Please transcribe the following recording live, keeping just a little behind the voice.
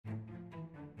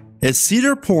Is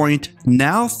Cedar Point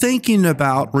now thinking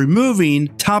about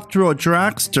removing Top Thrill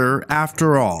Dragster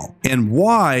after all? And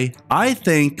why I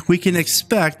think we can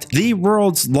expect the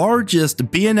world's largest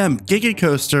B&M Giga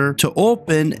Coaster to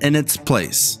open in its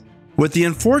place. With the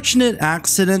unfortunate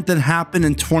accident that happened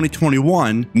in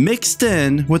 2021 mixed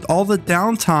in with all the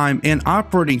downtime and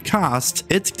operating costs,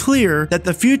 it's clear that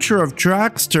the future of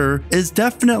Dragster is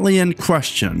definitely in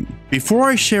question. Before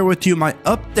I share with you my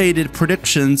updated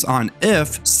predictions on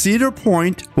if Cedar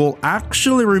Point will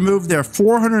actually remove their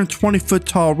 420-foot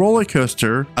tall roller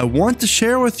coaster, I want to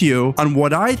share with you on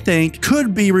what I think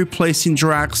could be replacing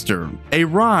Dragster, a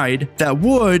ride that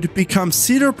would become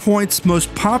Cedar Point's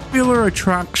most popular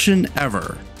attraction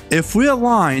ever. If we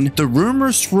align the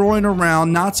rumors swirling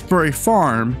around Knott's Berry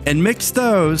Farm and mix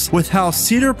those with how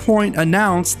Cedar Point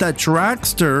announced that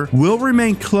Dragster will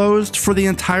remain closed for the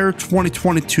entire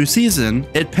 2022 season,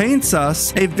 it paints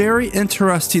us a very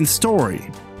interesting story.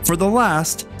 For the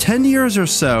last 10 years or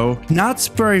so, Knott's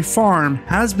Berry Farm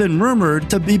has been rumored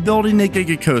to be building a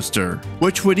Giga Coaster,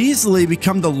 which would easily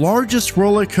become the largest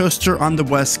roller coaster on the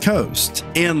West Coast.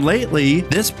 And lately,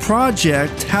 this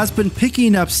project has been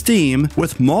picking up steam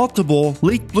with multiple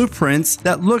leaked blueprints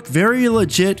that look very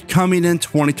legit coming in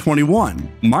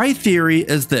 2021. My theory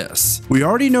is this: we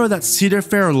already know that Cedar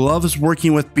Fair loves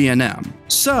working with B&M.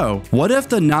 So, what if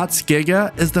the Knott's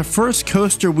Giga is the first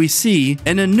coaster we see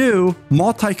in a new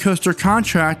multi-coaster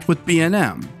contract with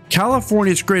B&M?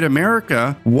 California's Great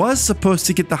America was supposed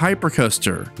to get the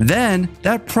hypercoaster. Then,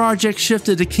 that project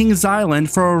shifted to Kings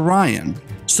Island for Orion.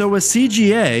 So is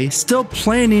CGA still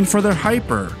planning for their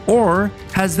hyper, or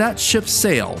has that ship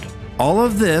sailed? All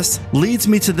of this leads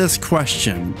me to this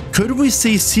question: could we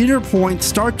see Cedar Point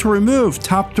start to remove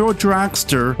Top Thrill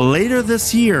Dragster later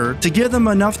this year to give them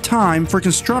enough time for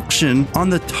construction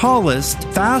on the tallest,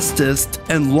 fastest,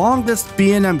 and longest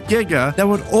B&M Giga that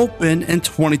would open in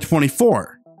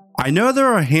 2024? I know there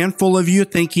are a handful of you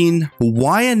thinking,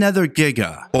 why another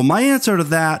Giga? Well, my answer to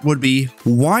that would be,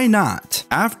 why not?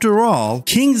 After all,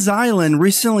 Kings Island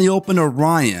recently opened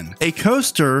Orion, a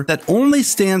coaster that only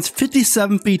stands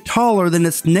 57 feet taller than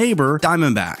its neighbor,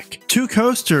 Diamondback. Two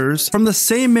coasters from the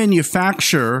same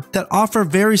manufacturer that offer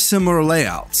very similar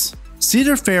layouts.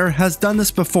 Cedar Fair has done this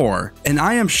before, and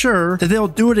I am sure that they'll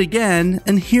do it again,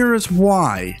 and here is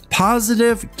why.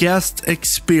 Positive guest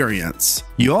experience.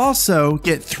 You also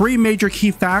get three major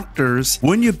key factors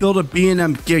when you build a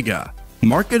B&M Giga: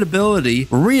 marketability,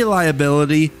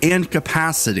 reliability, and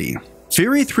capacity.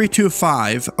 Fury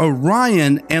 325,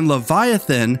 Orion, and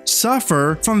Leviathan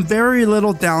suffer from very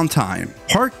little downtime.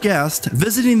 Park guests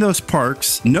visiting those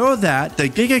parks know that the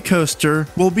Giga Coaster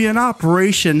will be in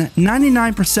operation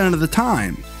 99% of the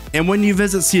time. And when you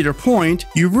visit Cedar Point,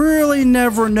 you really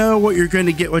never know what you're going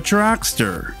to get with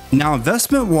Dragster. Now,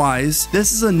 investment-wise,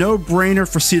 this is a no-brainer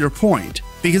for Cedar Point,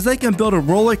 because they can build a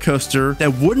roller coaster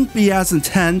that wouldn't be as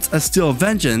intense as Steel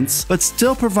Vengeance, but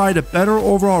still provide a better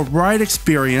overall ride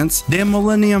experience than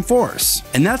Millennium Force.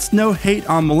 And that's no hate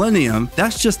on Millennium,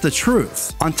 that's just the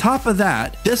truth. On top of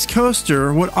that, this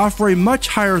coaster would offer a much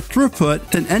higher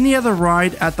throughput than any other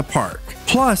ride at the park.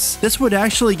 Plus, this would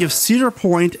actually give Cedar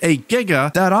Point a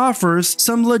Giga that offers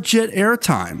some legit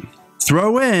airtime.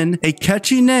 Throw in a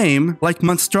catchy name like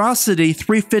Monstrosity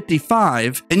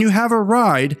 355, and you have a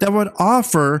ride that would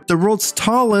offer the world's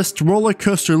tallest roller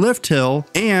coaster lift hill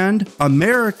and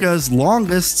America's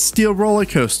longest steel roller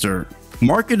coaster.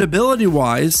 Marketability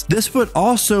wise, this would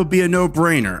also be a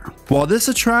no-brainer. While this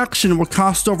attraction will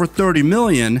cost over $30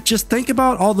 million, just think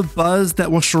about all the buzz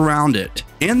that will surround it,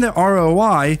 and the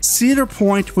ROI Cedar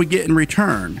Point would get in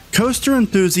return. Coaster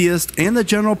enthusiasts and the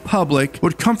general public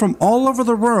would come from all over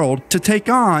the world to take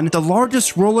on the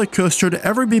largest roller coaster to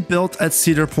ever be built at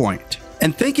Cedar Point.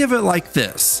 And think of it like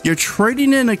this: you're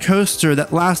trading in a coaster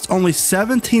that lasts only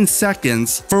 17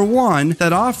 seconds for one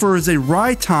that offers a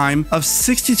ride time of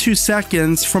 62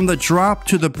 seconds from the drop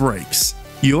to the brakes.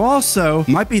 You also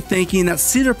might be thinking that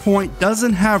Cedar Point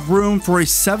doesn't have room for a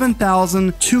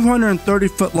 7,230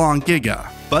 foot long Giga.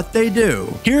 But they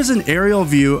do. Here's an aerial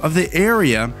view of the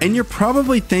area, and you're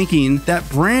probably thinking that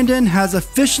Brandon has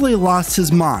officially lost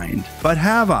his mind. But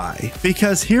have I?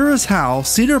 Because here is how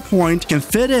Cedar Point can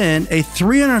fit in a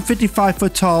 355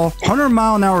 foot tall,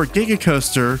 100-mile-an-hour Giga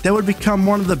Coaster that would become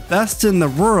one of the best in the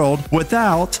world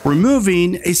without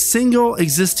removing a single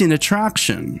existing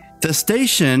attraction. The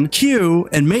station, queue,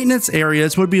 and maintenance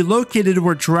areas would be located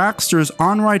where Dragster's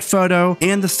on-ride photo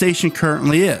and the station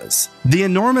currently is. The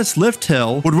enormous lift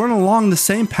hill would run along the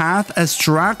same path as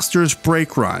Dragster's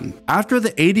brake run. After the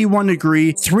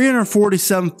 81-degree,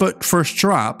 347-foot first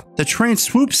drop, the train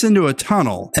swoops into a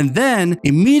tunnel, and then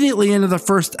immediately into the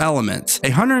first element, a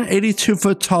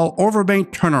 182-foot tall overbank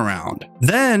turnaround.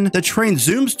 Then, the train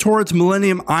zooms towards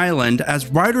Millennium Island as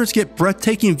riders get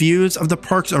breathtaking views of the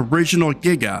park's original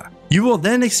Giga. You will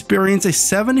then experience a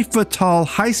 70-foot tall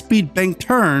high-speed bank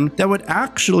turn that would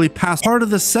actually pass part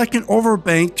of the second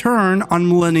overbank turn on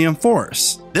Millennium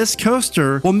Force. This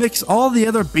coaster will mix all the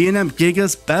other B&M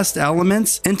Giga's best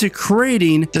elements into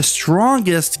creating the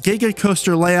strongest Giga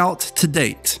coaster layout to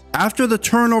date. After the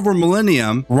turn over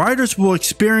Millennium, riders will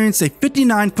experience a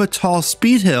 59-foot tall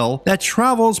speed hill that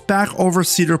travels back over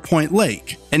Cedar Point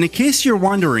Lake. And in case you're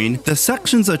wondering, the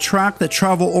sections of track that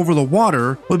travel over the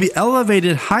water will be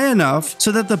elevated high enough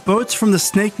so that the boats from the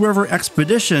Snake River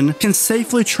Expedition can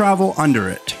safely travel under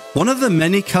it. One of the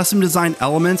many custom design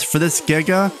elements for this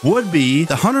Giga would be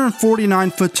the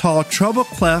 149-foot tall treble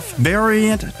clef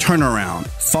variant turnaround,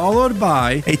 followed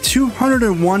by a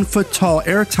 201-foot tall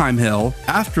airtime hill,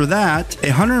 after that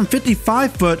a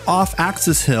 155-foot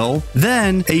off-axis hill,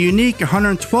 then a unique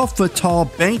 112-foot tall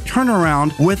bank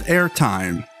turnaround with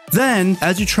airtime. Then,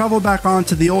 as you travel back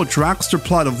onto the old Dragster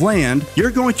plot of land,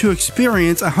 you're going to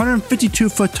experience a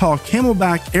 152-foot tall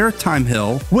camelback airtime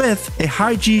hill with a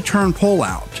high G turn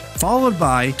pullout, followed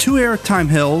by two airtime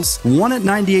hills, one at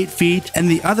 98 feet and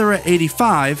the other at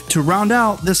 85 to round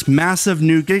out this massive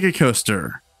new Giga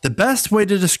coaster. The best way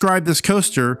to describe this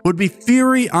coaster would be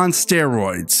Fury on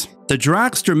steroids. The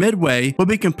Dragster Midway will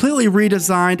be completely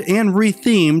redesigned and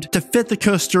rethemed to fit the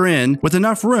coaster in, with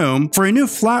enough room for a new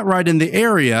flat ride in the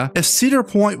area if Cedar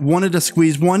Point wanted to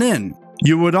squeeze one in.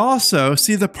 You would also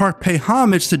see the park pay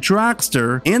homage to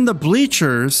Dragster and the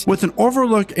bleachers with an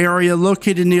overlook area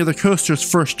located near the coaster's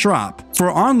first drop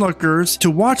for onlookers to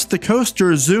watch the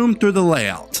coaster zoom through the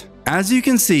layout. As you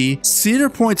can see, Cedar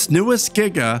Point's newest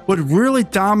Giga would really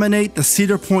dominate the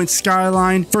Cedar Point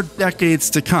skyline for decades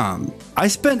to come. I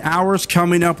spent hours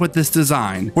coming up with this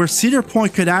design, where Cedar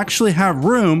Point could actually have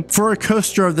room for a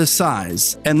coaster of this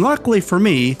size. And luckily for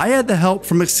me, I had the help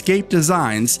from Escape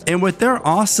Designs and with their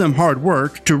awesome hard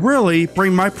work to really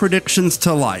bring my predictions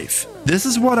to life. This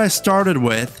is what I started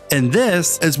with, and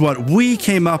this is what we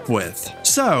came up with.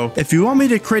 So, if you want me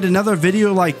to create another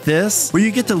video like this, where you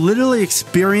get to literally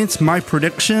experience my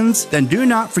predictions, then do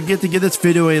not forget to give this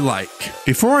video a like.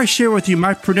 Before I share with you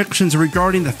my predictions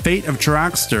regarding the fate of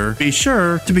Dragster, be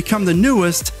sure to become the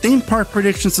newest Theme Park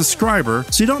Prediction subscriber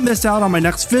so you don't miss out on my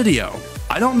next video.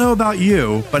 I don't know about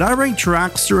you, but I rank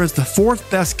Dragster as the 4th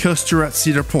best coaster at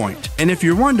Cedar Point. And if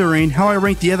you're wondering how I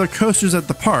rank the other coasters at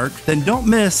the park, then don't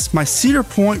miss my Cedar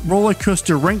Point roller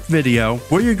coaster rank video,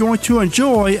 where you're going to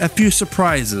enjoy a few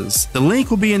surprises. The link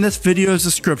will be in this video's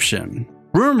description.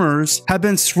 Rumors have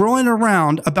been swirling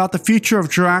around about the future of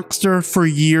Dragster for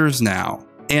years now.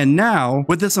 And now,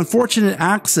 with this unfortunate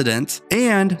accident,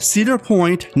 and Cedar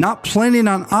Point not planning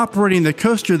on operating the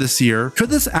coaster this year, could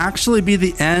this actually be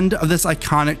the end of this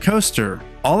iconic coaster?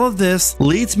 All of this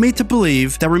leads me to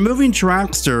believe that removing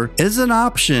Dragster is an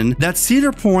option that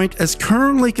Cedar Point is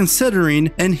currently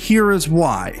considering, and here is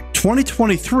why.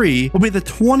 2023 will be the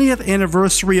 20th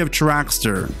anniversary of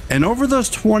Dragster, and over those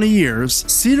 20 years,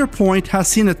 Cedar Point has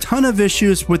seen a ton of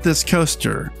issues with this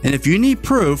coaster. And if you need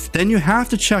proof, then you have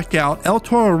to check out El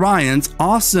Toro Ryan's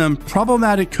awesome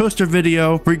problematic coaster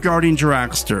video regarding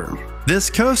Dragster.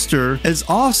 This coaster is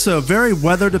also very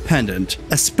weather dependent,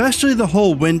 especially the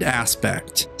whole wind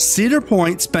aspect. Cedar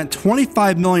Point spent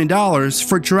 $25 million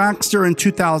for Dragster in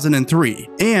 2003,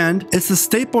 and it's the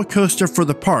staple coaster for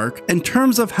the park in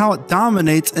terms of how it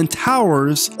dominates and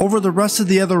towers over the rest of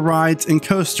the other rides and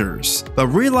coasters. But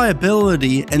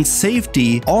reliability and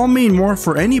safety all mean more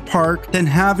for any park than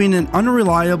having an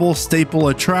unreliable staple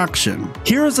attraction.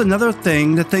 Here's another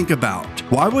thing to think about.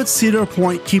 Why would Cedar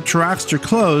Point keep Dragster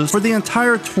closed for the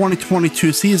entire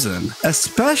 2022 season,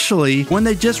 especially when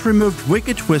they just removed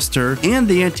Wicked Twister and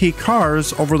the antique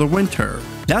cars over the winter?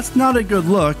 That's not a good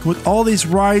look with all these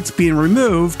rides being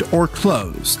removed or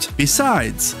closed.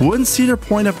 Besides, wouldn't Cedar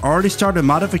Point have already started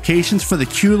modifications for the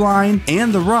queue line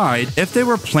and the ride if they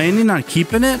were planning on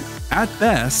keeping it? At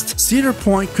best, Cedar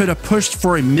Point could have pushed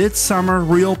for a mid-summer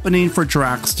reopening for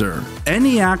Dragster.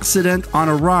 Any accident on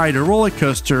a ride or roller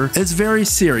coaster is very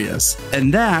serious,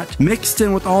 and that, mixed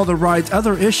in with all the ride's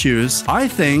other issues, I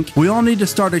think we all need to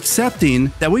start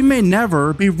accepting that we may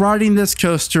never be riding this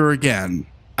coaster again.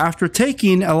 After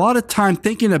taking a lot of time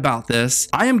thinking about this,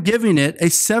 I am giving it a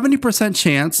 70%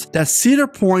 chance that Cedar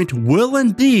Point will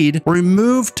indeed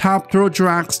remove Top Thrill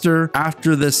Dragster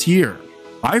after this year.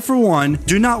 I, for one,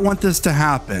 do not want this to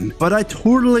happen, but I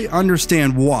totally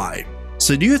understand why.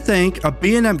 So do you think a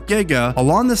B&M Giga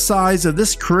along the size of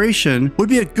this creation would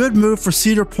be a good move for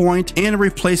Cedar Point and a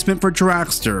replacement for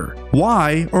Dragster?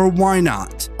 Why or why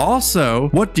not? Also,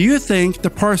 what do you think the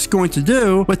park's going to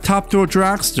do with Top Thrill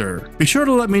Dragster? Be sure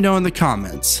to let me know in the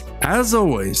comments. As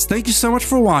always, thank you so much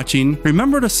for watching.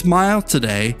 Remember to smile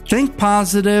today, think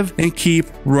positive, and keep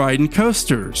riding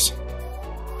coasters.